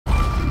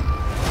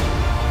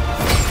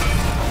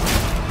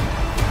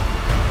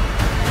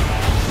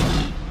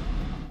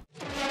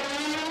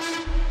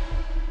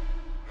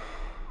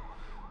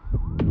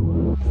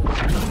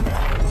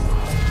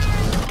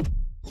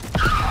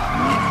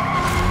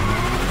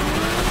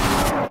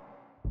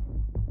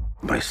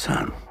my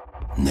son.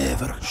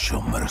 Never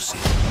show mercy.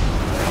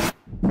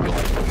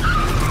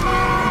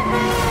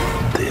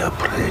 They are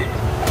prey.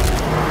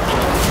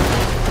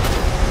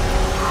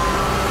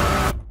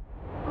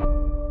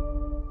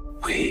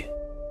 We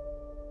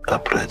are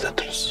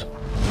predators.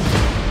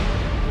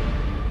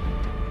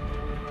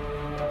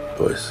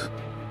 Boys,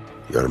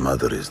 your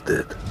mother is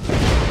dead.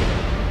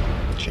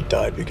 She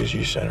died because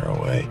you sent her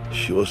away.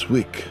 She was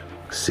weak,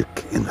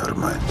 sick in her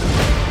mind.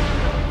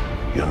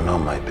 You know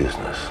my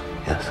business,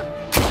 yes?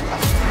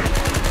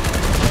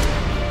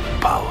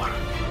 Power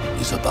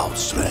is about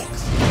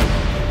strength.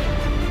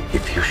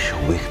 If you show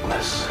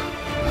weakness,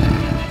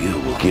 you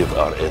will give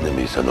our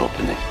enemies an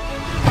opening.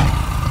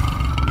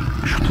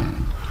 Shoot.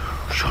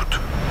 Shoot.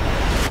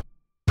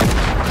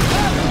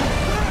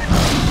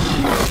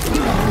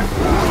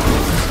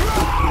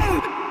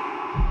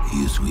 He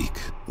is weak,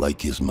 like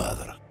his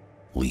mother.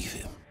 Leave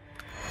him.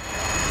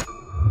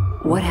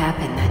 What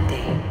happened that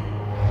day?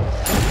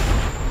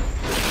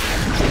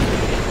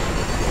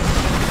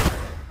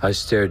 I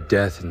stared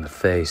death in the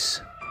face,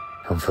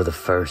 and for the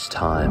first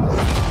time,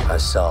 I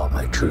saw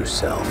my true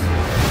self.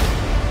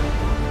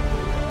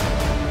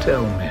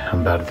 Tell me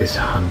about this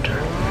hunter.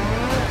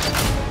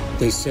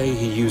 They say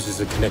he uses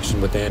a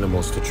connection with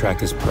animals to track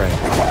his prey.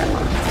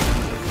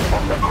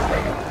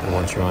 And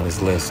once you're on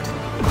his list,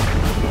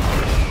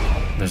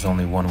 there's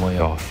only one way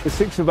off. There's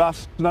 6 of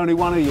us, and only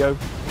one of you.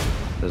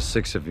 There's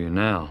 6 of you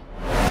now.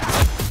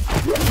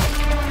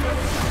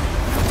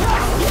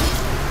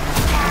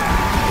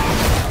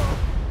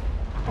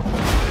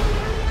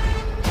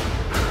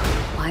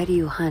 Why do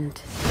you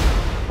hunt?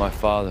 My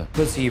father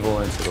puts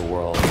evil into the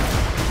world.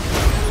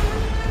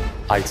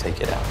 I take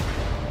it out.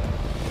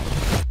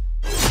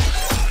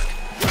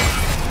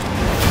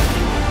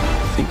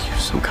 I think you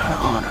have some kind of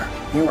honor.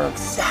 You are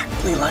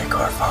exactly like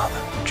our father.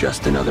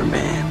 Just another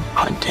man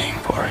hunting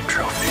for a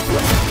trophy.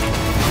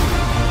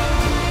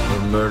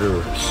 We're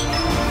murderers.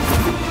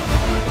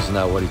 Isn't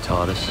that what he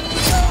taught us?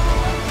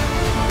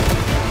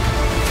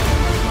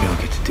 You don't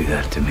get to do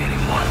that to me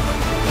anymore.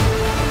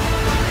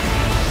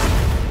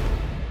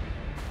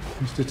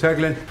 Mr.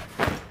 Taglin?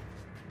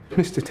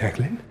 Mr.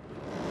 Taglin?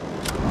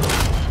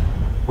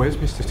 Where's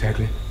Mr.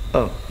 Taglin?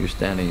 Oh, you're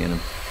standing in him.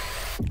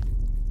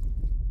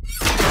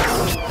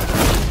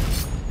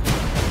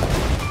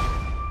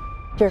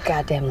 You're a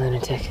goddamn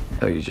lunatic.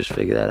 Oh, you just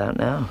figured that out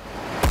now?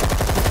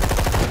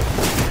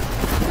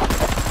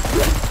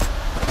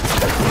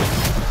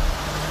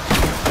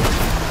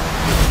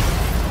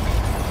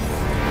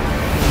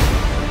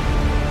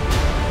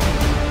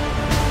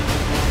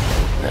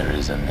 There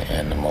is an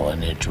animal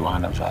in each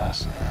one of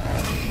us.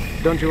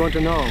 Don't you want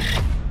to know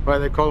why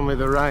they call me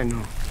the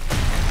Rhino?